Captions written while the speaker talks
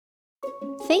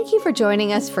Thank you for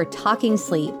joining us for Talking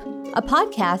Sleep, a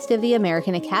podcast of the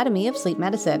American Academy of Sleep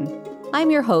Medicine. I'm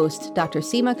your host, Dr.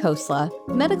 Seema Khosla,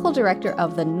 Medical Director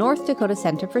of the North Dakota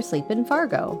Center for Sleep in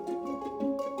Fargo.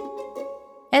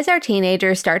 As our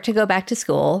teenagers start to go back to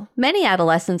school, many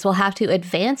adolescents will have to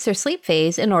advance their sleep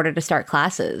phase in order to start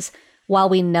classes. While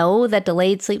we know that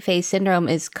delayed sleep phase syndrome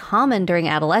is common during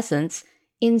adolescence,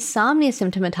 insomnia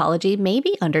symptomatology may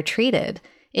be undertreated.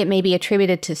 It may be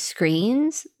attributed to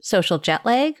screens, social jet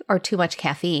lag, or too much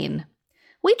caffeine.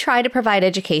 We try to provide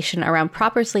education around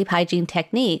proper sleep hygiene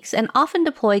techniques and often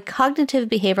deploy cognitive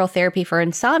behavioral therapy for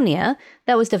insomnia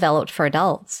that was developed for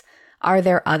adults. Are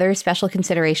there other special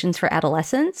considerations for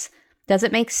adolescents? Does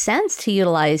it make sense to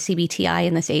utilize CBT-I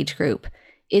in this age group?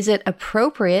 Is it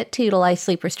appropriate to utilize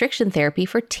sleep restriction therapy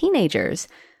for teenagers?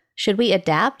 Should we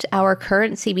adapt our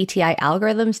current CBT-I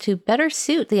algorithms to better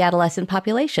suit the adolescent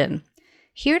population?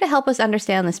 Here to help us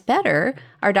understand this better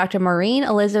are Dr. Maureen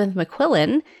Elizabeth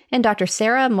McQuillan and Dr.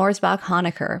 Sarah Morsbach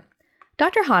Honaker.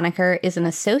 Dr. Honaker is an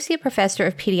associate professor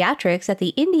of pediatrics at the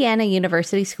Indiana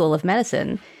University School of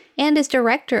Medicine and is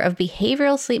director of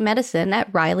behavioral sleep medicine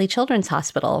at Riley Children's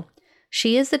Hospital.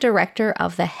 She is the director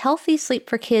of the Healthy Sleep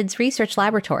for Kids Research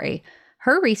Laboratory.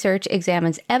 Her research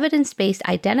examines evidence-based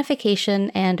identification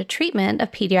and treatment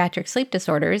of pediatric sleep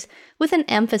disorders with an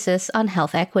emphasis on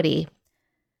health equity.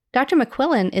 Dr.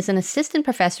 McQuillan is an assistant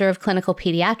professor of clinical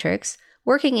pediatrics,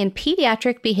 working in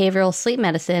pediatric behavioral sleep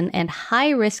medicine and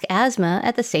high-risk asthma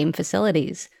at the same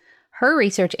facilities. Her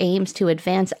research aims to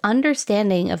advance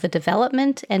understanding of the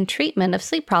development and treatment of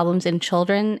sleep problems in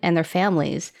children and their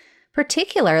families,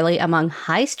 particularly among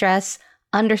high-stress,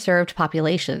 underserved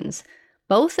populations.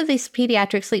 Both of these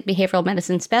pediatric sleep behavioral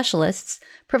medicine specialists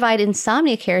provide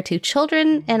insomnia care to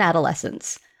children and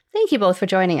adolescents. Thank you both for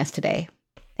joining us today.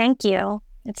 Thank you.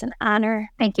 It's an honor.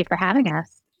 Thank you for having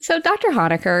us. So, Dr.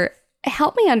 Honaker,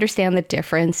 help me understand the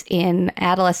difference in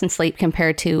adolescent sleep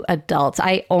compared to adults.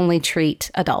 I only treat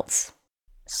adults.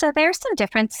 So there's some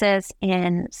differences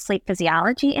in sleep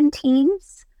physiology in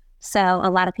teens. So a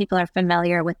lot of people are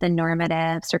familiar with the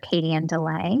normative circadian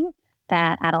delay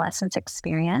that adolescents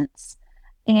experience.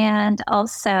 And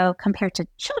also compared to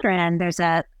children, there's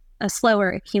a slower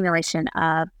accumulation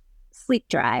of sleep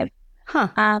drive.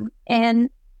 And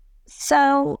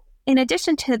so in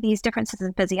addition to these differences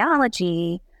in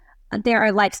physiology, there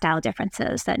are lifestyle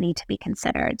differences that need to be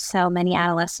considered. So many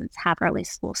adolescents have early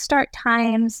school start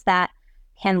times that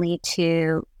can lead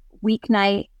to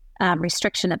weeknight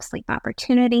restriction of sleep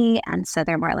opportunity. And so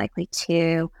they're more likely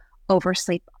to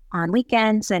oversleep on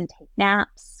weekends and take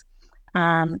naps.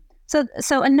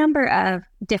 So a number of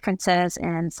differences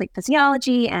in sleep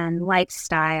physiology and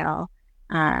lifestyle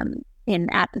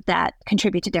that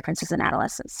contribute to differences in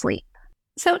adolescent sleep.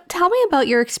 So tell me about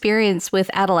your experience with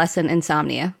adolescent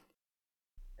insomnia.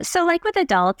 So like with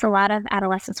adults, a lot of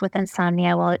adolescents with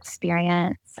insomnia will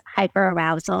experience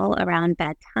hyperarousal around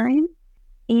bedtime.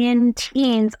 In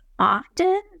teens,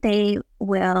 often they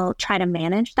will try to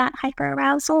manage that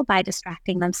hyperarousal by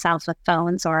distracting themselves with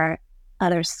phones or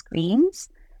other screens.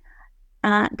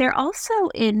 There also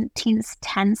in teens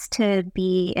tends to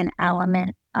be an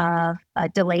element of a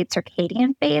delayed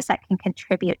circadian phase that can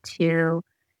contribute to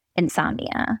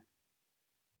insomnia.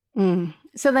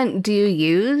 So then do you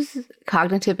use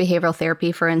cognitive behavioral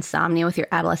therapy for insomnia with your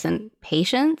adolescent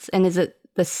patients? And is it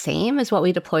the same as what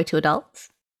we deploy to adults?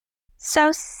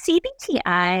 So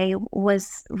CBT-I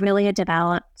was really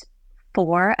developed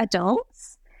for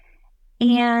adults.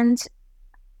 And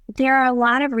there are a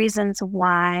lot of reasons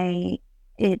why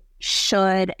it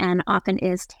should and often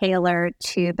is tailored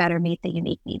to better meet the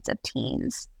unique needs of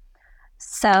teens.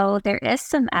 So there is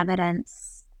some evidence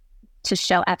to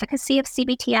show efficacy of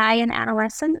CBT-I in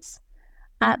adolescents.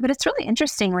 But it's really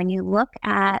interesting when you look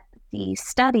at the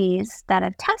studies that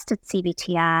have tested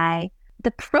CBT-I,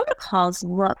 the protocols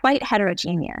look quite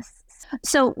heterogeneous.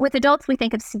 So with adults, we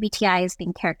think of CBT-I as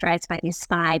being characterized by these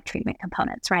 5 treatment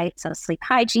components, right? So sleep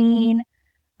hygiene,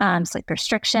 sleep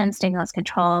restriction, stimulus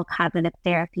control, cognitive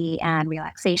therapy, and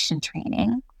relaxation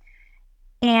training.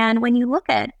 And when you look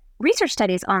at research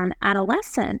studies on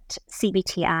adolescent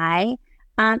CBT-I,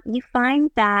 you find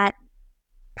that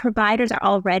providers are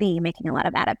already making a lot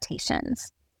of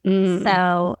adaptations.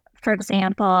 So, for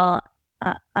example,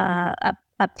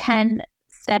 of 10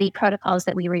 study protocols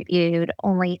that we reviewed,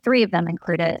 only 3 of them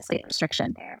included sleep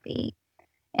restriction therapy.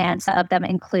 And some of them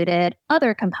included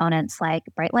other components like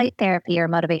bright light therapy or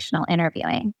motivational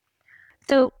interviewing.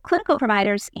 So clinical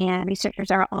providers and researchers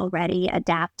are already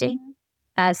adapting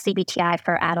CBT-I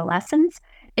for adolescents.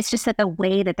 It's just that the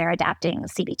way that they're adapting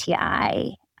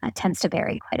CBT-I tends to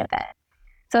vary quite a bit.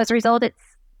 So as a result, it's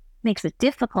makes it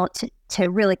difficult to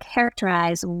really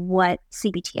characterize what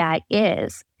CBT-I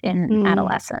is in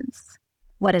adolescence.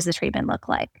 What does the treatment look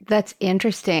like? That's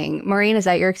interesting. Maureen, is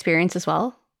that your experience as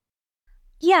well?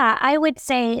 Yeah, I would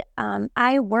say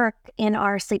I work in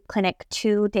our sleep clinic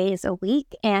 2 days a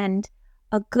week, and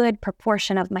a good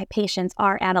proportion of my patients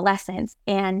are adolescents.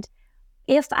 And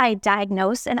if I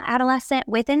diagnose an adolescent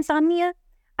with insomnia,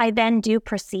 I then do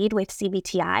proceed with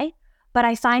CBT-I, but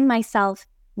I find myself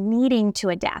needing to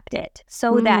adapt it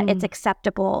so that it's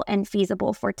acceptable and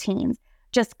feasible for teens.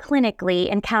 Just clinically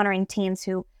encountering teens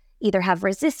who either have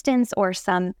resistance or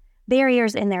some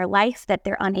barriers in their life that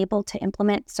they're unable to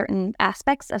implement certain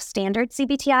aspects of standard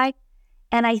CBT-I.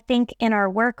 And I think in our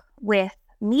work with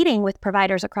meeting with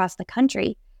providers across the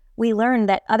country, we learn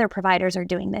that other providers are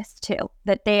doing this too,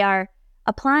 that they are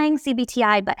applying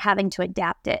CBT-I but having to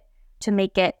adapt it to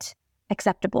make it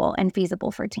acceptable and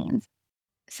feasible for teens.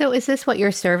 So is this what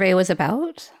your survey was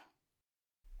about?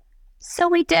 So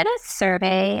we did a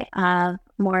survey of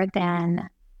more than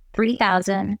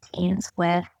 3,000 teens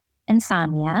with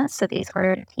insomnia. So these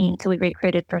were teens who we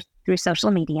recruited through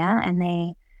social media, and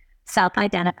they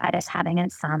self-identified as having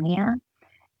insomnia.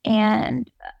 And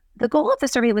the goal of the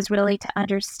survey was really to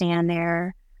understand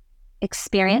their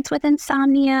experience with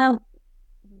insomnia,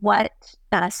 what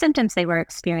symptoms they were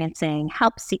experiencing,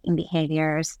 help-seeking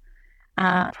behaviors,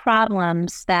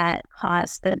 problems that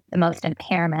caused the most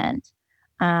impairment,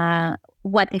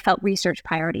 what they felt research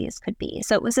priorities could be.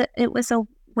 So it was a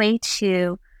way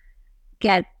to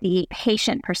get the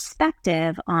patient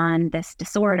perspective on this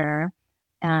disorder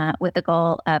with the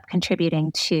goal of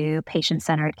contributing to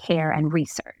patient-centered care and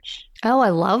research. Oh, I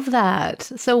love that.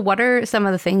 So what are some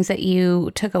of the things that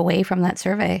you took away from that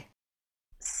survey?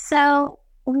 So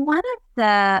one of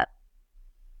the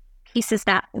pieces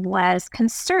that was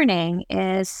concerning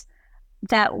is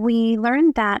that we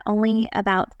learned that only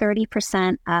about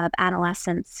 30% of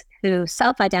adolescents who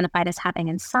self-identified as having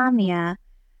insomnia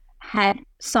had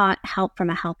sought help from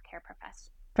a healthcare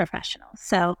professional.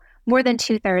 So more than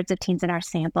 2/3 of teens in our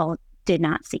sample did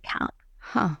not seek help.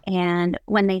 Huh. And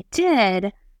when they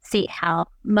did seek help,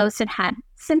 most had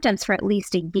symptoms for at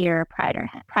least a year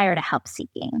prior to help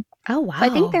seeking. Oh, wow. So I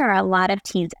think there are a lot of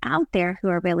teens out there who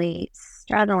are really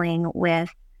struggling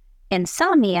with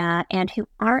insomnia and who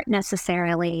aren't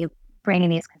necessarily bringing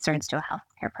these concerns to a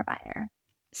healthcare provider.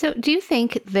 So do you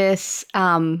think this,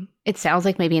 it sounds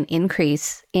like maybe an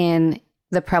increase in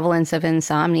the prevalence of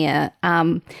insomnia.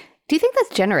 Do you think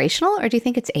that's generational or do you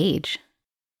think it's age?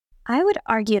 I would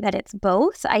argue that it's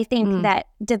both. I think that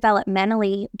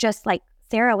developmentally, just like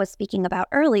Sarah was speaking about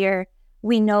earlier,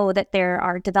 we know that there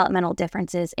are developmental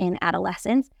differences in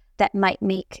adolescence that might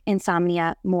make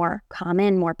insomnia more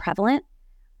common, more prevalent.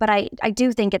 But I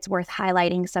do think it's worth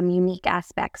highlighting some unique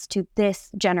aspects to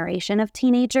this generation of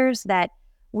teenagers that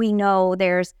we know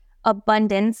there's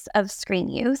abundance of screen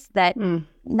use, that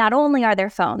not only are there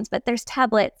phones, but there's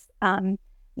tablets,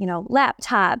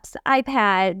 laptops,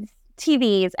 iPads,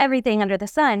 TVs, everything under the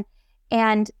sun.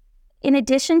 And in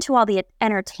addition to all the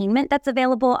entertainment that's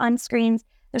available on screens,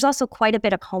 there's also quite a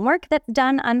bit of homework that's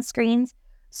done on screens.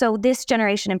 So this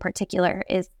generation in particular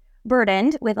is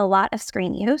burdened with a lot of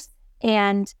screen use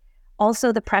and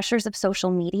also the pressures of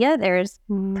social media. There's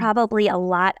probably a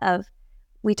lot of,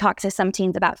 we talk to some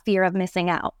teens about fear of missing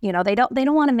out. They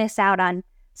don't want to miss out on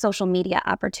social media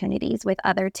opportunities with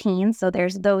other teens. So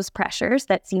there's those pressures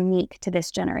that's unique to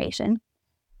this generation.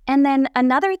 And then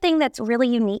another thing that's really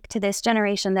unique to this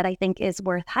generation that I think is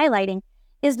worth highlighting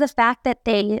is the fact that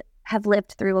they have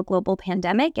lived through a global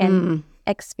pandemic and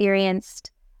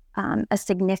experienced a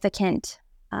significant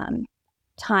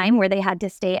time where they had to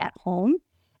stay at home.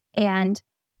 And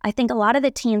I think a lot of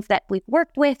the teens that we've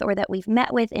worked with or that we've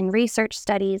met with in research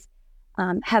studies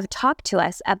have talked to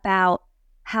us about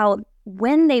how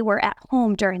when they were at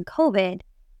home during COVID,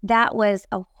 that was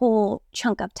a whole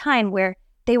chunk of time where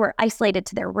they were isolated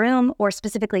to their room or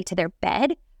specifically to their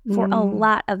bed for a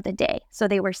lot of the day. So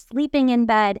they were sleeping in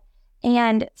bed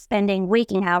and spending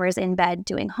waking hours in bed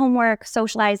doing homework,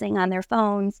 socializing on their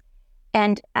phones.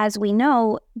 And as we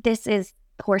know, this is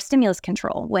poor stimulus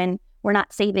control when we're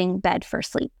not saving bed for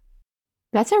sleep.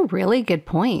 That's a really good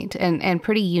point and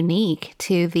pretty unique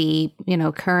to the,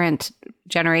 current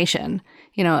generation,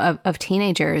 of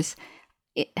teenagers.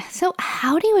 So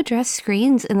how do you address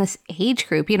screens in this age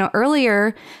group?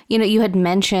 Earlier, you had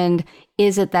mentioned,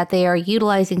 is it that they are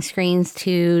utilizing screens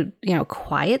to,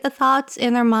 quiet the thoughts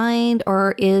in their mind,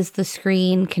 or is the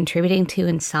screen contributing to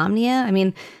insomnia? I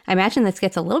mean, I imagine this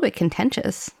gets a little bit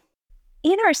contentious.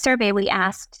 In our survey, we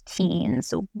asked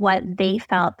teens what they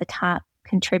felt the top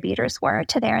contributors were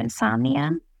to their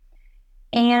insomnia.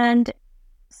 And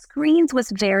screens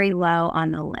was very low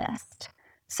on the list.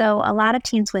 So a lot of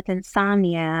teens with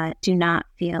insomnia do not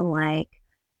feel like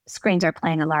screens are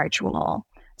playing a large role.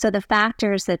 So the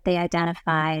factors that they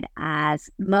identified as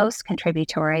most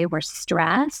contributory were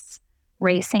stress,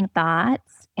 racing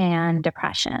thoughts, and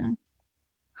depression.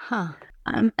 Huh.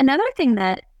 Another thing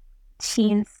that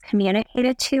teens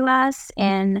communicated to us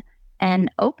in an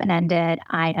open-ended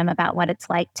item about what it's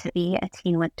like to be a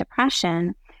teen with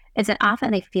depression is that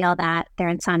often they feel that their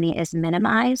insomnia is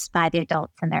minimized by the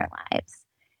adults in their lives.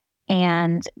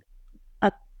 And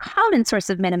a common source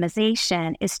of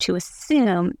minimization is to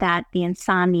assume that the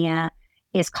insomnia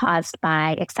is caused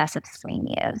by excessive screen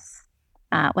use,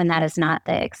 when that is not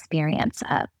the experience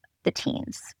of the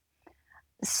teens.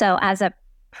 So as a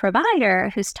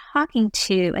provider who's talking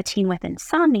to a teen with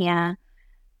insomnia,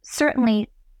 certainly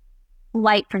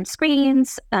light from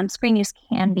screens, screen use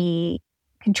can be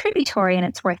contributory and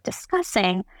it's worth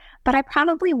discussing, but I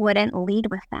probably wouldn't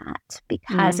lead with that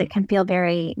because it can feel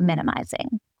very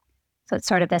minimizing. So it's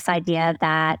sort of this idea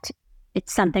that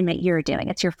it's something that you're doing.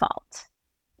 It's your fault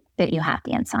that you have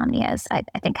the insomnia is, I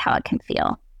think, how it can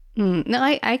feel. No,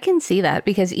 I can see that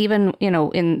because even,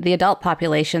 in the adult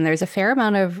population, there's a fair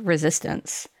amount of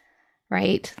resistance,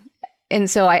 right? And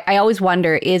so I always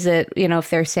wonder, is it, if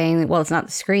they're saying, well, it's not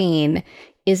the screen,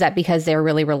 is that because they're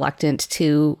really reluctant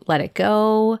to let it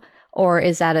go? Or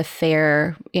is that a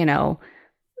fair,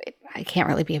 I can't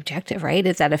really be objective, right?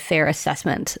 Is that a fair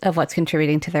assessment of what's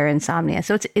contributing to their insomnia?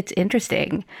 So it's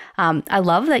interesting. I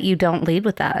love that you don't lead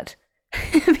with that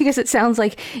because it sounds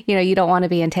like, you don't want to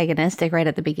be antagonistic right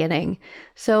at the beginning.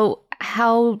 So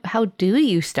how do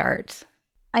you start?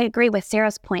 I agree with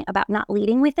Sarah's point about not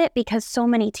leading with it because so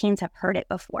many teens have heard it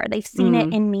before. They've seen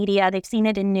it in media, they've seen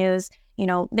it in news,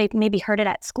 they've maybe heard it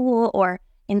at school or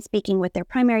in speaking with their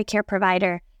primary care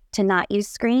provider to not use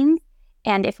screens.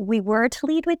 And if we were to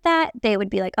lead with that, they would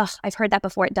be like, oh, I've heard that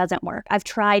before. It doesn't work. I've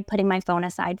tried putting my phone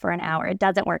aside for an hour. It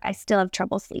doesn't work. I still have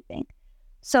trouble sleeping.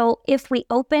 So if we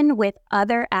open with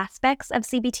other aspects of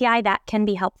CBT-I, that can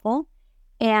be helpful.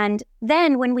 And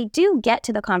then when we do get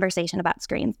to the conversation about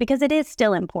screens, because it is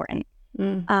still important,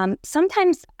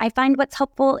 sometimes I find what's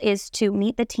helpful is to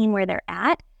meet the teen where they're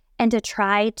at and to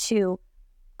try to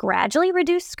gradually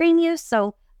reduce screen use.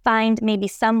 So find maybe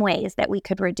some ways that we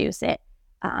could reduce it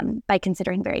by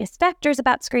considering various factors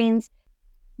about screens.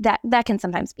 That can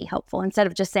sometimes be helpful instead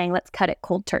of just saying, let's cut it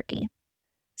cold turkey.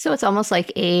 So it's almost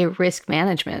like a risk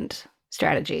management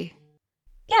strategy.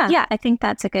 Yeah, I think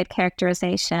that's a good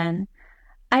characterization.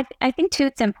 I think, too,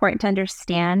 it's important to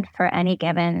understand for any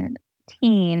given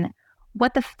teen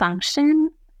what the function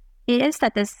is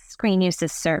that this screen use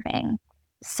is serving.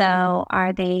 So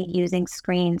are they using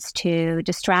screens to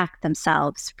distract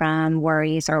themselves from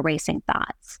worries or racing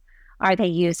thoughts? Are they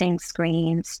using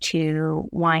screens to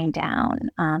wind down?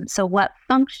 So what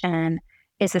function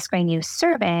is the screen use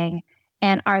serving?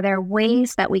 And are there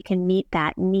ways that we can meet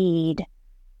that need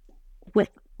with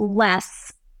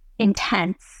less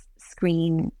intense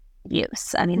screen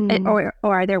use? I mean, or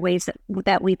are there ways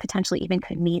that we potentially even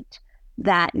could meet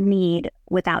that need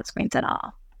without screens at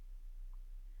all?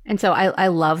 And so I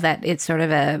love that it's sort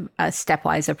of a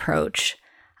stepwise approach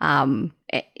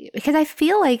because I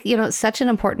feel like, such an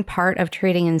important part of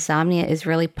treating insomnia is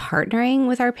really partnering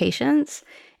with our patients.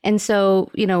 And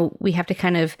so, we have to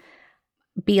kind of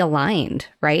be aligned,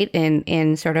 right?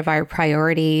 In sort of our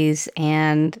priorities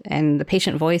and the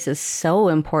patient voice is so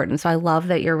important. So I love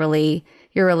that you're really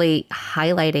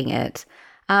highlighting it.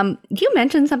 You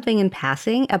mentioned something in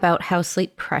passing about how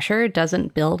sleep pressure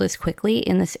doesn't build as quickly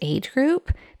in this age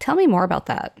group. Tell me more about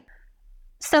that.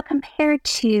 So compared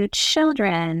to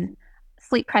children,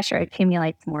 sleep pressure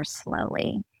accumulates more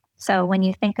slowly. So when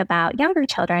you think about younger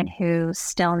children who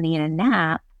still need a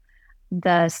nap,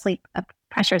 the sleep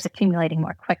pressure is accumulating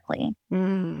more quickly.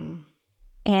 And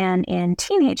in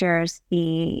teenagers,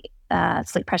 the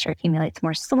sleep pressure accumulates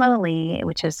more slowly,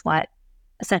 which is what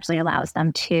essentially allows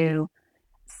them to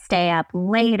stay up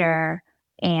later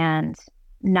and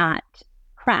not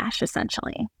crash,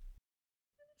 essentially.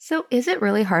 So is it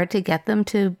really hard to get them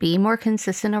to be more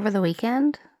consistent over the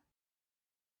weekend?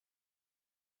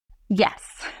 Yes.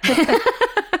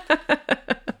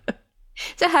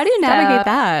 So how do you navigate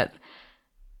that?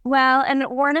 Well, and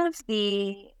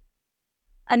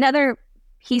another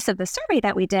piece of the survey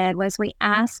that we did was we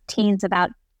asked teens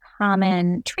about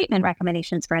common treatment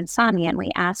recommendations for insomnia, and we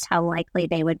asked how likely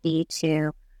they would be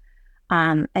to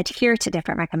adhere to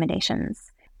different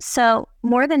recommendations. So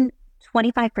more than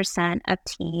 25% of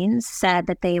teens said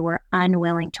that they were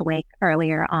unwilling to wake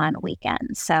earlier on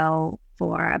weekends. So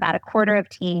for about a quarter of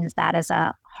teens, that is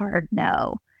a hard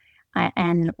no.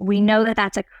 And we know that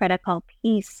that's a critical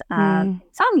piece of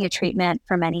insomnia treatment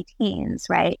for many teens,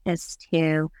 right, is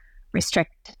to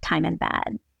restrict time in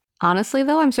bed. Honestly,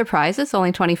 though, I'm surprised it's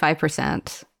only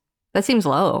 25%. That seems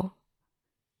low.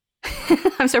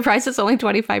 I'm surprised it's only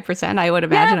 25%. I would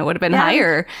imagine it would have been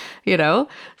higher,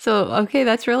 So, okay,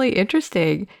 that's really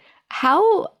interesting.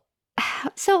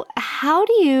 So how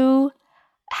do you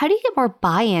get more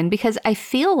buy-in? Because I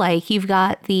feel like you've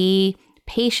got the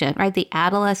patient, right? The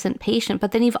adolescent patient,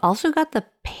 but then you've also got the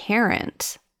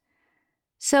parent.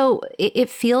 So it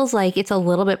feels like it's a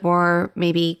little bit more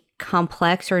maybe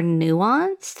complex or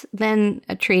nuanced than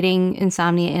treating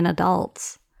insomnia in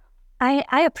adults.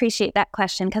 I appreciate that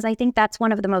question because I think that's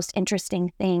one of the most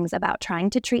interesting things about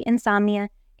trying to treat insomnia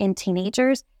in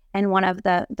teenagers. And one of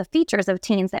the features of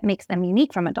teens that makes them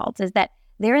unique from adults is that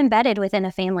they're embedded within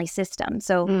a family system.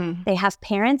 So they have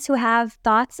parents who have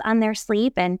thoughts on their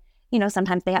sleep, and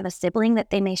sometimes they have a sibling that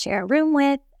they may share a room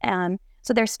with.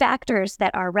 So there's factors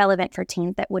that are relevant for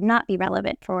teens that would not be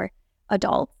relevant for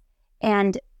adults.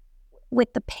 And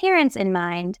with the parents in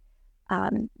mind,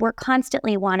 we're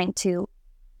constantly wanting to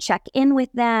check in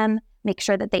with them, make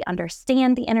sure that they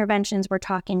understand the interventions we're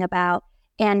talking about,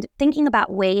 and thinking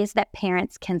about ways that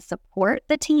parents can support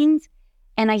the teens.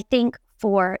 And I think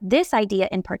for this idea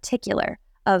in particular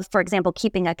of, for example,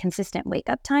 keeping a consistent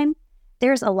wake-up time,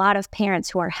 there's a lot of parents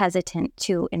who are hesitant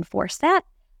to enforce that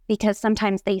because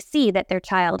sometimes they see that their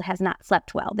child has not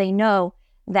slept well. They know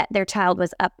that their child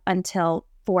was up until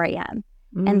 4 a.m.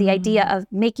 And the idea of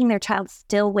making their child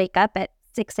still wake up at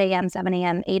 6 a.m., 7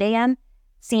 a.m., 8 a.m.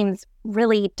 seems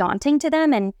really daunting to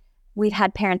them. And we've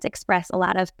had parents express a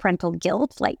lot of parental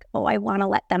guilt, like, oh, I want to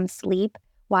let them sleep.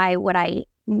 Why would I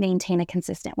maintain a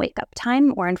consistent wake-up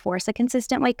time or enforce a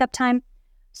consistent wake-up time?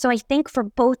 So I think for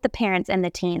both the parents and the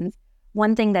teens,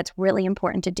 one thing that's really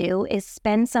important to do is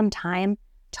spend some time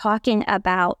talking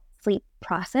about sleep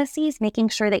processes, making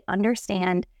sure they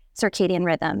understand circadian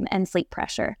rhythm and sleep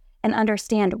pressure and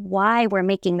understand why we're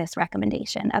making this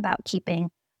recommendation about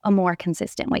keeping a more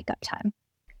consistent wake-up time.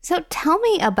 So tell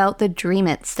me about the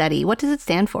DREAM-IT study. What does it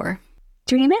stand for?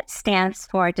 DREAM-IT stands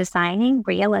for Designing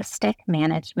Realistic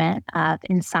Management of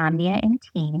Insomnia in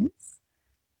Teens.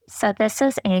 So this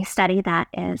is a study that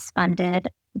is funded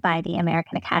by the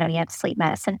American Academy of Sleep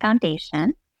Medicine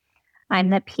Foundation. I'm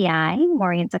the PI,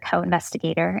 Maureen's a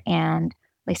co-investigator, and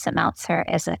Lisa Meltzer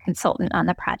is a consultant on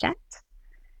the project.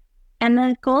 And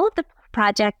the goal of the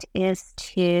project is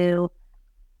to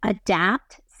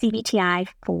adapt CBT-I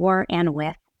for and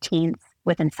with teens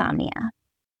with insomnia.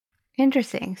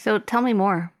 Interesting. So tell me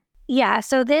more. Yeah,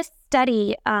 so this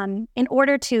study, in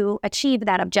order to achieve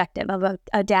that objective of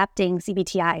adapting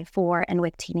CBT-I for and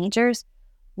with teenagers,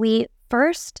 we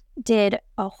first did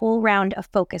a whole round of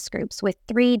focus groups with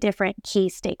 3 different key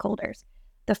stakeholders.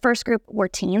 The first group were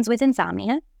teens with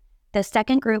insomnia. The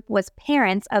second group was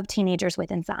parents of teenagers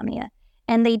with insomnia.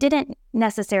 And they didn't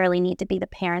necessarily need to be the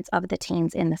parents of the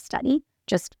teens in the study,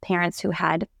 just parents who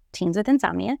had teens with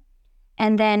insomnia.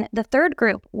 And then the third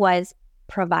group was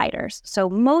providers, so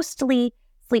mostly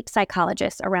sleep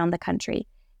psychologists around the country.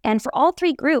 And for all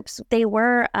 3 groups, they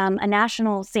were a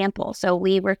national sample. So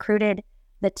we recruited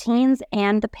the teens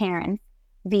and the parents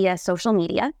via social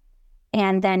media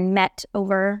and then met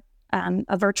over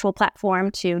a virtual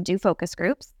platform to do focus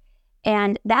groups.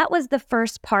 And that was the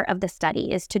first part of the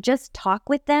study, is to just talk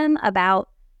with them about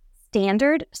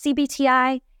standard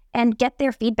CBT-I and get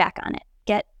their feedback on it,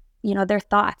 get their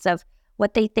thoughts of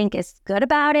what they think is good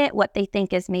about it, what they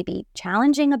think is maybe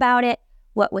challenging about it,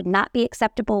 what would not be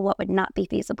acceptable, what would not be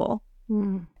feasible.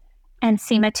 And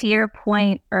Seema, to your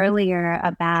point earlier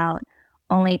about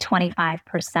only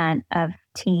 25% of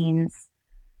teens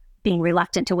being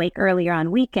reluctant to wake earlier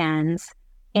on weekends,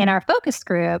 in our focus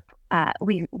group,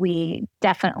 we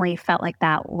definitely felt like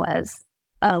that was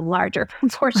a larger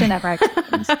portion of our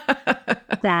teens,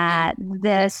 that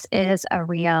this is a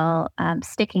real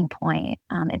sticking point,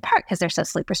 in part because they're so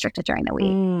sleep restricted during the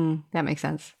week. That makes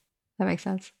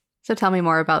sense. So tell me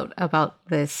more about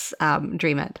this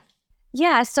DREAM-IT.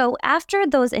 Yeah, so after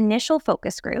those initial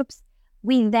focus groups,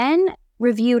 we then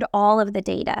reviewed all of the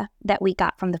data that we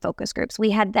got from the focus groups.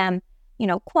 We had them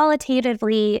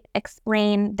qualitatively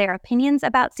explain their opinions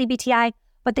about CBT-I,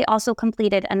 but they also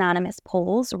completed anonymous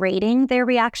polls rating their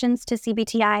reactions to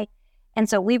CBT-I. And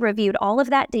so we reviewed all of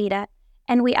that data,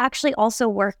 and we actually also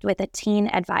worked with a teen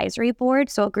advisory board,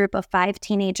 so a group of 5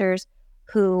 teenagers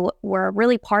who were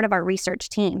really part of our research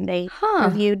team. They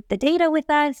reviewed the data with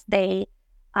us, they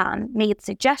made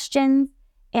suggestions,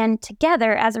 and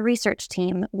together as a research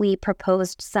team, we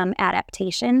proposed some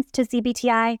adaptations to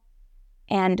CBT-I.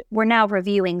 And we're now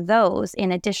reviewing those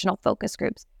in additional focus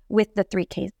groups with the three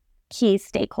key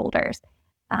stakeholders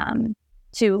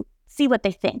to see what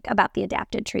they think about the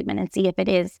adapted treatment and see if it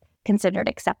is considered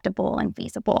acceptable and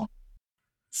feasible.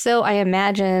 So I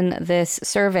imagine this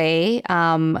survey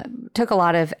took a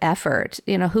lot of effort.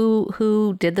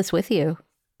 Who did this with you?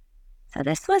 So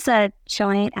this was a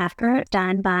joint effort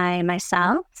done by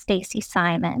myself, Stacy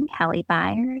Simon, Kelly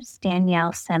Byers,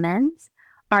 Danielle Simmons,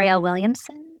 Ariel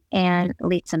Williamson, and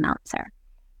Lisa Meltzer.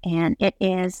 And it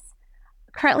is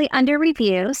currently under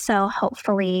review, so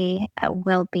hopefully it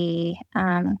will be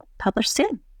published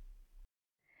soon.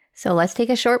 So let's take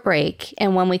a short break,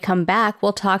 and when we come back,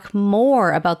 we'll talk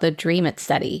more about the Dream It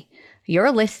study.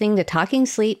 You're listening to Talking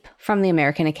Sleep from the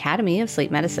American Academy of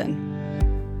Sleep Medicine.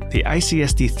 The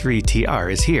ICSD-3-TR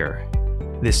is here.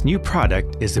 This new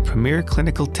product is the premier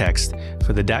clinical text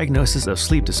for the diagnosis of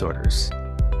sleep disorders.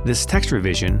 This text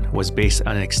revision was based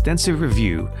on an extensive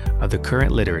review of the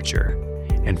current literature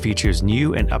and features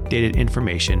new and updated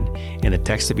information in the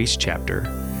text of each chapter,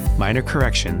 minor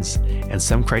corrections, and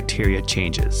some criteria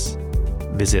changes.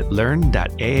 Visit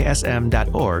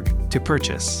learn.aasm.org to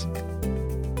purchase.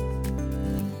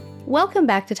 Welcome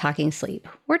back to Talking Sleep.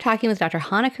 We're talking with Dr.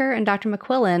 Honaker and Dr.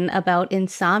 McQuillan about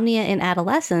insomnia in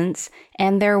adolescents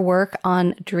and their work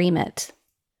on Dream It.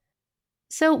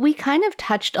 So we kind of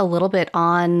touched a little bit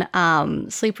on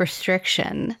sleep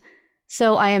restriction.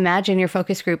 So I imagine your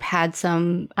focus group had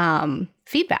some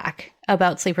feedback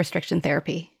about sleep restriction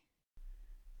therapy.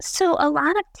 So a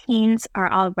lot of teens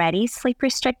are already sleep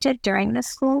restricted during the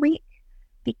school week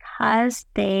because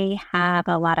they have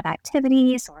a lot of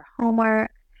activities or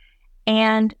homework.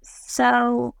 And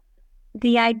so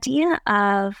the idea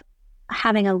of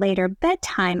having a later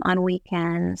bedtime on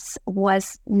weekends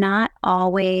was not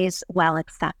always well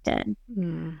accepted.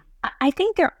 I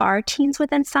think there are teens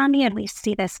with insomnia, and we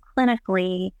see this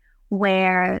clinically,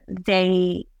 where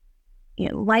they,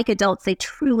 like adults, they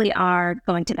truly are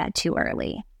going to bed too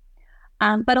early.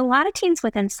 But a lot of teens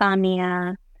with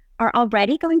insomnia are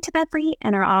already going to bed late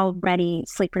and are already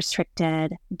sleep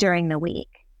restricted during the week.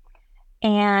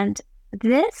 And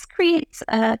this creates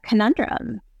a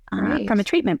conundrum from a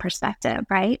treatment perspective,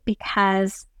 right?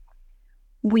 Because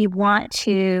we want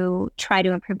to try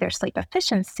to improve their sleep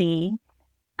efficiency,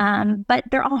 but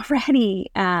they're already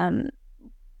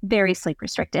very sleep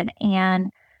restricted.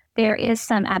 And there is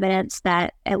some evidence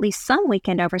that at least some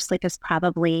weekend oversleep is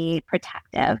probably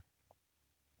protective.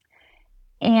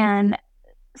 And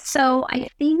so I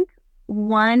think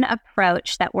one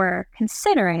approach that we're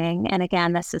considering, and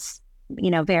again, this is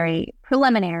very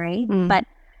preliminary, but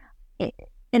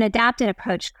an adapted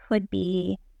approach could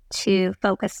be to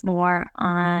focus more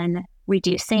on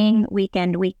reducing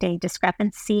weekday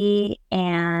discrepancy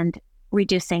and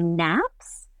reducing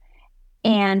naps,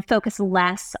 and focus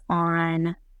less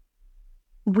on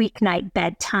weeknight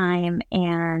bedtime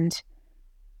and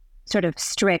sort of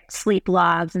strict sleep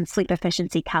logs and sleep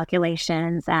efficiency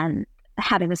calculations and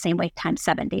having the same wake time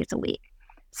 7 days a week.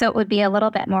 So it would be a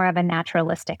little bit more of a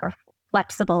naturalistic or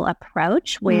flexible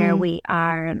approach where we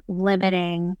are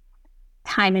limiting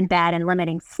time in bed and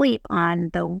limiting sleep on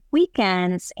the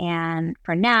weekends and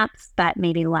for naps, but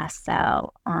maybe less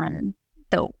so on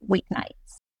the weeknights.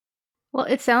 Well,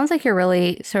 it sounds like you're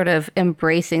really sort of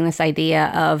embracing this idea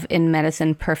of, in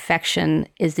medicine, perfection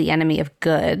is the enemy of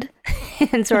good,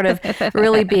 and sort of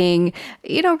really being,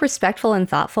 respectful and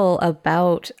thoughtful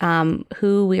about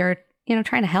who we are,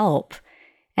 trying to help.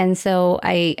 And so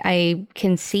I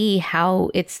can see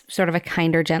how it's sort of a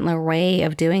kinder, gentler way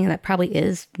of doing it that probably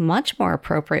is much more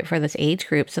appropriate for this age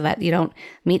group so that you don't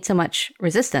meet so much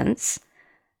resistance.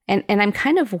 And I'm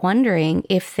kind of wondering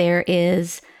if there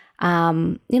is, at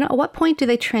what point do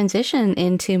they transition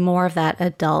into more of that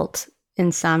adult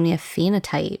insomnia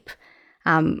phenotype?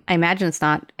 I imagine it's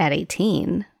not at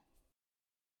 18.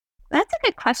 That's a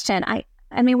good question.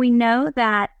 I mean, we know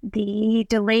that the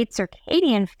delayed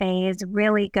circadian phase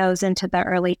really goes into the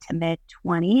early to mid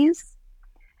 20s.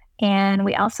 And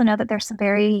we also know that there's some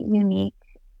very unique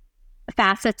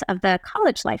facets of the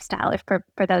college lifestyle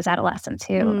for those adolescents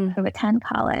who attend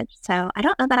college. So I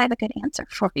don't know that I have a good answer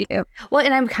for you. Well,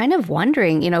 and I'm kind of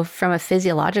wondering, from a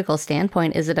physiological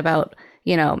standpoint, is it about,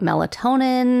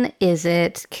 melatonin? Is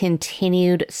it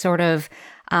continued sort of,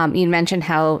 you mentioned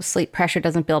how sleep pressure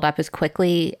doesn't build up as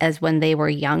quickly as when they were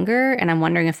younger. And I'm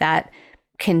wondering if that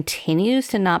continues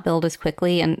to not build as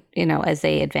quickly and, as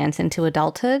they advance into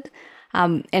adulthood.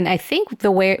 And I think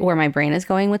the way where my brain is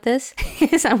going with this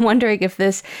is I'm wondering if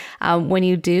this, when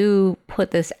you do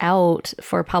put this out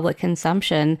for public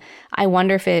consumption, I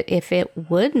wonder if it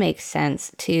would make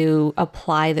sense to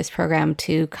apply this program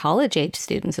to college age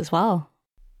students as well.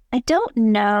 I don't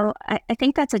know. I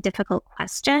think that's a difficult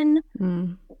question.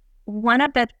 One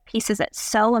of the pieces that's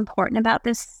so important about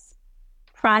this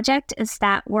project is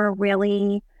that we're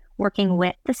really working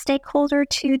with the stakeholder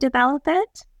to develop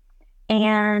it.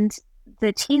 And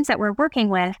the teens that we're working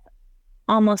with,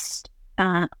 almost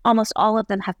all of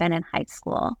them have been in high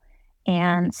school.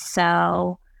 And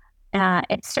so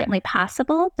it's certainly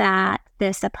possible that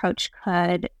this approach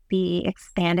could be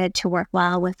expanded to work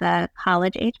well with a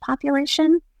college age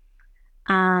population.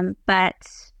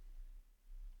 But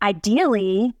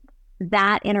ideally,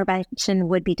 that intervention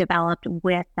would be developed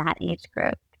with that age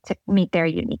group to meet their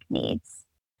unique needs.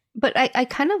 But I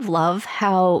kind of love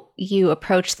how you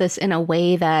approach this in a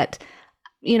way that,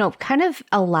 kind of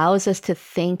allows us to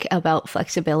think about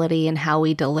flexibility and how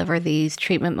we deliver these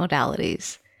treatment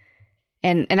modalities.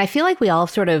 And I feel like we all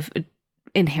sort of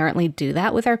inherently do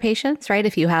that with our patients, right?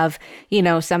 If you have,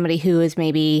 somebody who is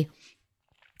maybe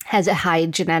has a high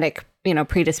genetic,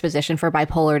 predisposition for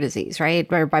bipolar disease, right?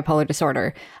 Or bipolar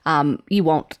disorder, you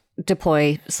won't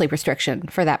deploy sleep restriction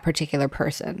for that particular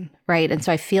person, right? And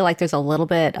so I feel like there's a little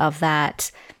bit of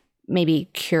that maybe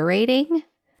curating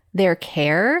their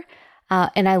care.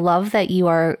 And I love that you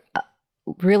are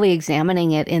really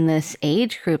examining it in this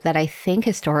age group that I think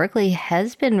historically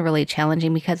has been really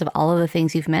challenging because of all of the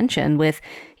things you've mentioned with,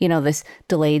 this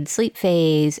delayed sleep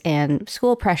phase and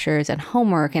school pressures and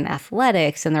homework and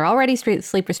athletics, and they're already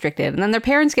sleep restricted, and then their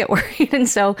parents get worried. And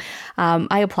so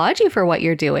I applaud you for what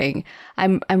you're doing.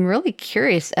 I'm really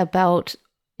curious about,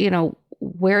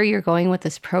 where you're going with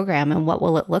this program and what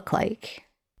will it look like?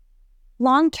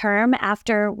 Long term,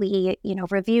 after we,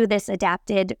 review this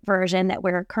adapted version that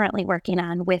we're currently working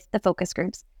on with the focus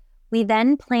groups, we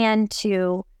then plan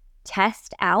to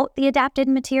test out the adapted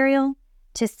material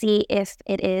to see if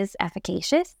it is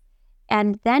efficacious.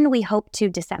 And then we hope to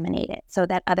disseminate it so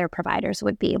that other providers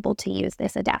would be able to use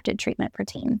this adapted treatment for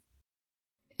teens.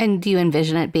 And do you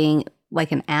envision it being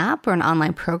like an app or an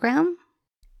online program?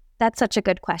 That's such a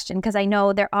good question, because I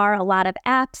know there are a lot of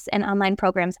apps and online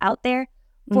programs out there.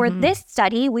 For this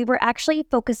study, we were actually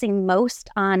focusing most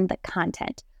on the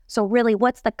content. So really,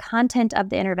 what's the content of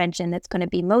the intervention that's going to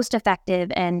be most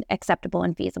effective and acceptable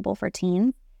and feasible for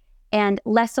teens, and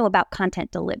less so about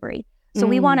content delivery. So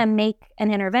we want to make an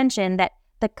intervention that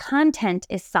the content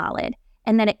is solid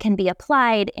and that it can be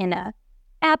applied in a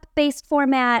app-based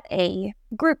format, a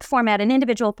group format, an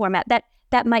individual format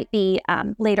that might be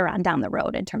later on down the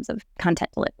road in terms of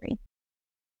content delivery.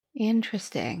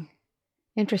 Interesting.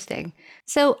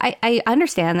 So I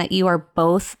understand that you are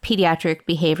both pediatric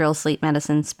behavioral sleep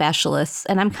medicine specialists,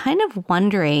 and I'm kind of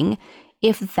wondering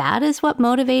if that is what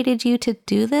motivated you to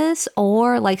do this,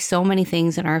 or like so many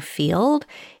things in our field,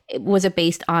 was it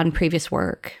based on previous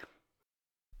work?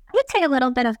 I would say a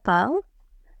little bit of both.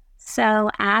 So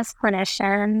as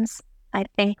clinicians, I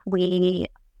think we,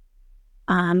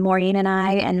 Maureen and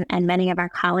I, and many of our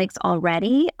colleagues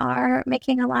already are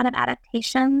making a lot of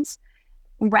adaptations,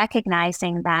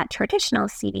 recognizing that traditional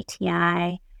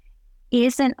CBT-I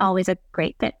isn't always a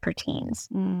great fit for teens.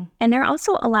 And there are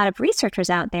also a lot of researchers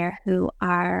out there who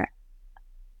are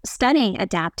studying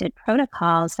adapted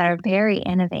protocols that are very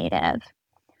innovative.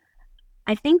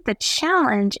 I think the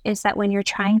challenge is that when you're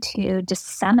trying to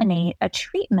disseminate a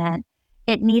treatment,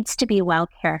 it needs to be well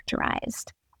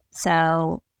characterized.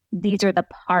 So these are the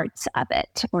parts of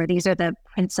it, or these are the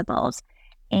principles.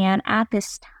 And at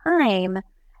this time,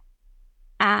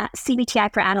 CBT-I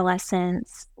for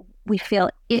adolescents, we feel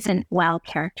isn't well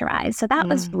characterized. So that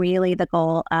was really the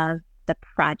goal of the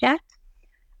project.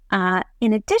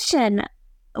 In addition,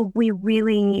 we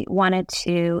really wanted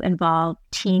to involve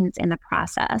teens in the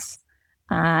process.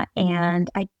 And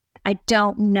I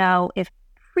don't know if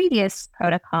previous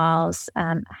protocols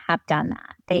have done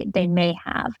that. They may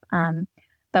have,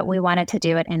 but we wanted to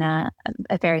do it in a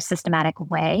very systematic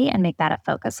way and make that a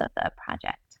focus of the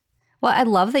project. Well, I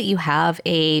love that you have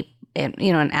an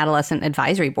adolescent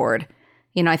advisory board.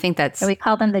 I think that's... So we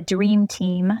call them the dream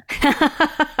team.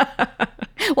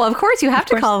 Well, of course, you have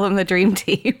to call them the dream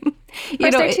team.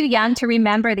 They're too young to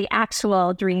remember the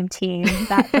actual dream team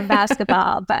from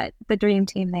basketball, but the dream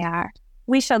team they are.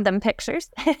 We showed them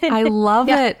pictures. I love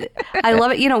it. I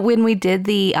love it. When we did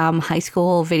the high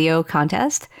school video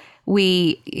contest,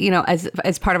 we,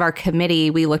 as part of our committee,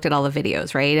 we looked at all the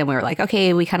videos, right? And we were like,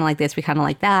 okay, we kind of like this, we kind of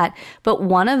like that. But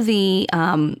one of the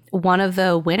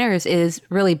winners is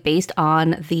really based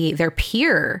on their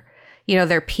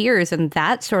peers and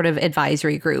that sort of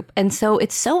advisory group. And so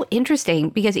it's so interesting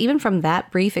because even from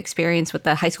that brief experience with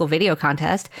the high school video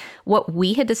contest, what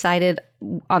we had decided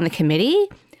on the committee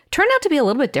turned out to be a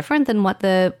little bit different than what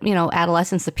the,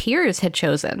 adolescents, the peers had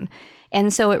chosen.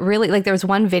 And so it really, like, there was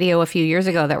one video a few years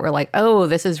ago that were like, oh,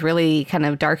 this is really kind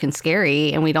of dark and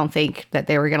scary, and we don't think that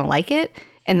they were going to like it.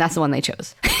 And that's the one they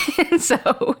chose. And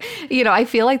so, I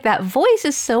feel like that voice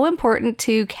is so important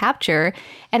to capture.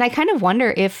 And I kind of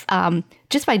wonder if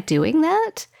just by doing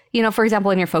that, for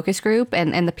example, in your focus group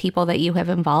and the people that you have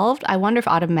involved, I wonder if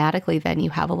automatically then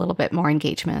you have a little bit more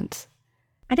engagement.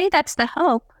 I think that's the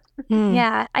hope.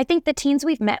 Yeah. I think the teens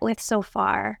we've met with so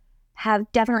far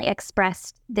have definitely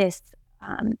expressed this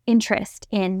interest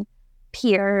in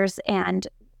peers and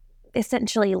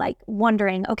essentially like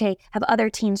wondering, okay, have other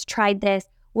teens tried this?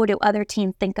 What do other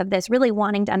teens think of this? Really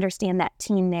wanting to understand that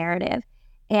teen narrative.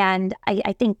 And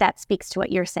I think that speaks to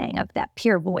what you're saying of that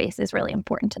peer voice is really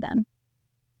important to them.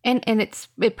 And it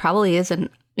probably is an,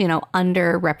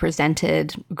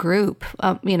 underrepresented group,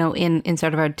 in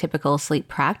sort of our typical sleep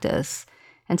practice.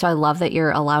 And so I love that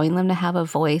you're allowing them to have a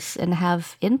voice and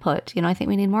have input. I think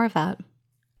we need more of that.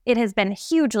 It has been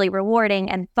hugely rewarding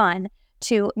and fun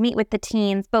to meet with the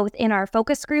teens, both in our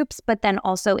focus groups, but then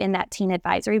also in that teen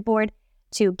advisory board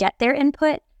to get their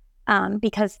input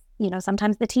because,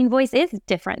 sometimes the teen voice is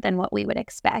different than what we would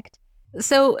expect.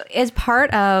 So as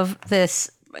part of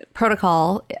this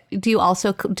protocol, do you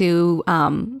also do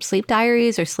sleep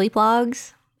diaries or sleep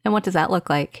logs? And what does that look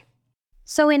like?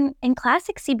 So in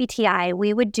classic CBT-I,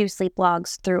 we would do sleep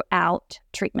logs throughout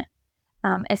treatment.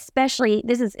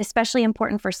 This is especially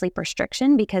important for sleep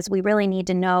restriction because we really need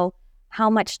to know how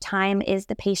much time is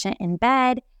the patient in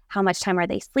bed, how much time are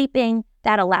they sleeping.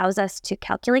 That allows us to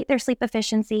calculate their sleep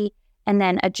efficiency and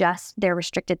then adjust their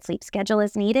restricted sleep schedule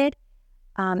as needed.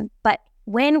 But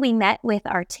when we met with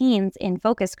our teens in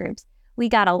focus groups, we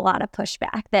got a lot of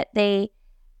pushback that they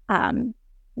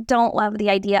don't love the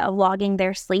idea of logging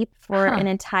their sleep for an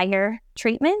entire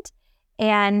treatment.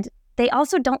 And they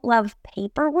also don't love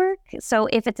paperwork. So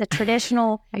if it's a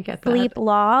traditional sleep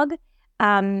log,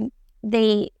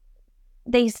 they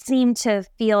seem to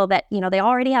feel that, they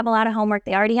already have a lot of homework.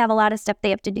 They already have a lot of stuff they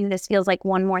have to do. This feels like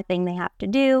one more thing they have to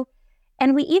do.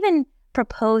 And we even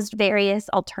proposed various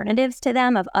alternatives to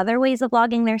them of other ways of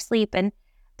logging their sleep. And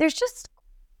there's just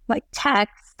like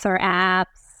texts or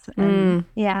apps. And,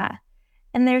 yeah.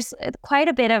 And there's quite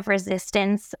a bit of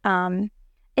resistance.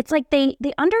 It's like they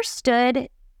understood,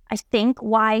 I think,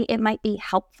 why it might be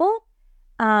helpful.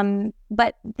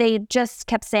 But they just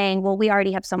kept saying, well, we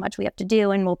already have so much we have to do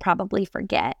and we'll probably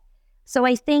forget. So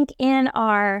I think in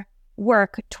our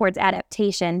work towards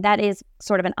adaptation, that is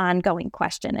sort of an ongoing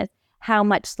question, is how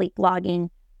much sleep logging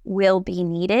will be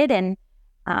needed. And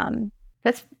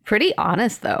that's pretty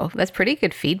honest, though. That's pretty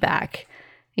good feedback,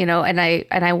 and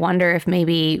I wonder if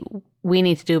maybe we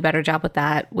need to do a better job with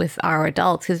that with our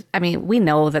adults. Because, we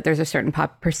know that there's a certain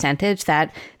percentage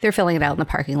that they're filling it out in the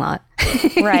parking lot.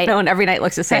 Right. And every night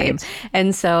looks the same. Right.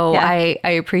 And so I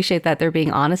appreciate that they're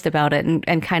being honest about it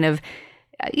and kind of,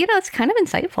 it's kind of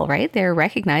insightful, right? They're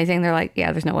recognizing, they're like,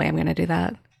 yeah, there's no way I'm going to do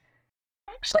that.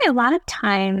 Actually, a lot of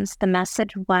times the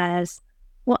message was,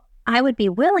 well, I would be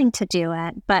willing to do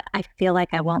it, but I feel like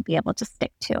I won't be able to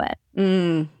stick to it.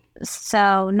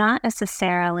 So not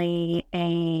necessarily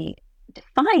a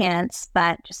defiance,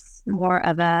 but just more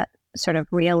of a sort of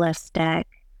realistic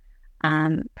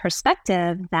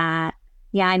perspective that,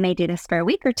 yeah, I may do this for a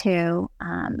week or two,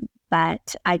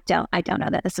 but I don't know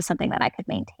that this is something that I could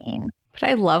maintain. But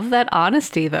I love that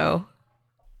honesty, though.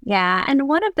 Yeah. And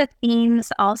one of the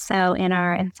themes also in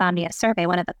our Insomnia survey,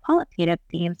 one of the qualitative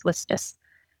themes was just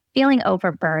feeling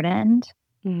overburdened.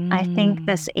 I think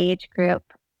this age group,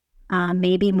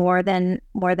 maybe more than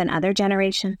other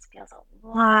generations, feels a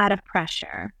lot of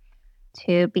pressure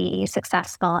to be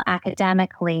successful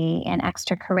academically in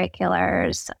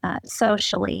extracurriculars,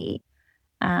 socially.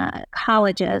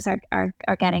 Colleges are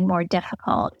getting more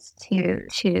difficult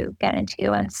to get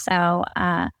into. And so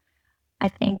I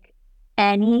think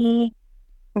any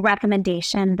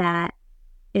recommendation that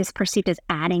is perceived as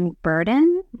adding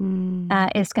burden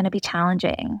is going to be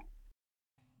challenging.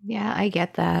 Yeah, I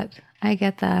get that.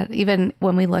 Even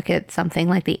when we look at something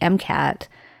like the MCAT,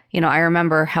 I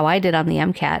remember how I did on the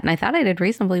MCAT, and I thought I did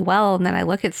reasonably well. And then I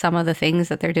look at some of the things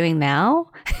that they're doing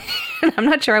now, and I'm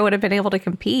not sure I would have been able to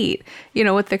compete,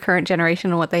 with the current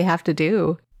generation and what they have to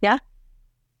do. Yeah.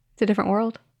 It's a different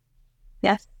world.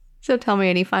 Yes. So tell me,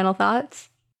 any final thoughts?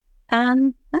 I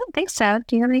don't think so.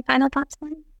 Do you have any final thoughts,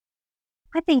 Maureen?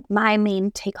 I think my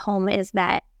main take home is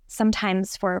that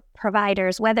sometimes for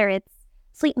providers, whether it's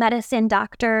sleep medicine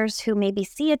doctors who maybe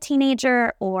see a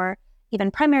teenager or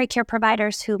even primary care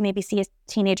providers who maybe see a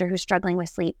teenager who's struggling with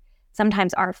sleep,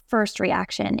 sometimes our first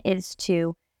reaction is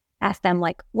to ask them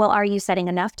like, well, are you setting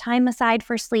enough time aside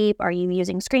for sleep? Are you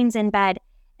using screens in bed?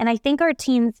 And I think our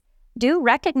teens do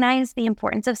recognize the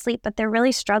importance of sleep, but they're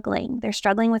really struggling. They're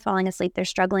struggling with falling asleep. They're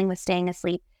struggling with staying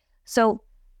asleep. So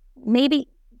maybe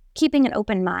keeping an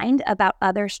open mind about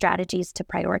other strategies to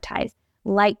prioritize,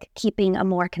 like keeping a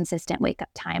more consistent wake-up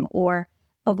time or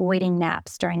avoiding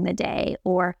naps during the day,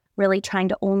 or really trying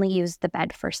to only use the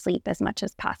bed for sleep as much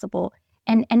as possible,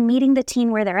 and meeting the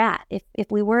teen where they're at.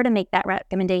 If we were to make that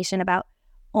recommendation about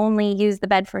only use the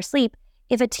bed for sleep,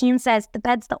 if a teen says the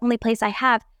bed's the only place I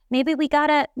have, maybe we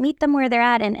gotta meet them where they're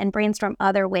at and brainstorm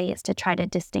other ways to try to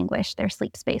distinguish their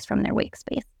sleep space from their wake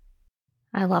space.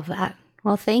 I love that.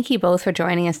 Well, thank you both for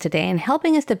joining us today and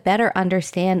helping us to better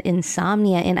understand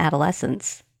insomnia in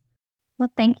adolescence.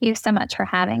 Well, thank you so much for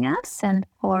having us and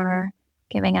for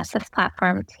giving us this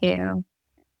platform to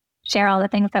share all the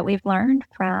things that we've learned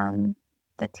from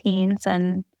the teens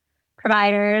and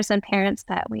providers and parents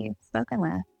that we've spoken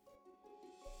with.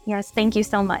 Yes, thank you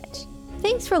so much.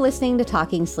 Thanks for listening to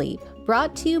Talking Sleep,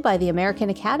 brought to you by the American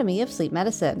Academy of Sleep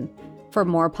Medicine. For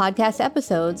more podcast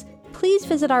episodes, please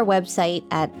visit our website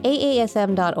at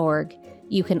aasm.org.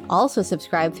 You can also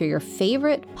subscribe through your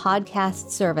favorite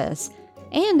podcast service.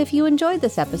 And if you enjoyed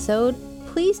this episode,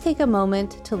 please take a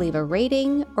moment to leave a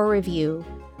rating or review.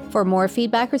 For more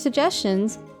feedback or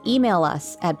suggestions, email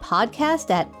us at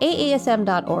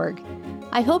podcast@aasm.org.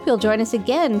 I hope you'll join us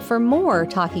again for more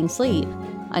Talking Sleep.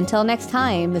 Until next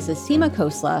time, this is Seema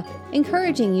Khosla,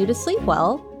 encouraging you to sleep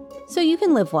well so you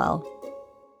can live well.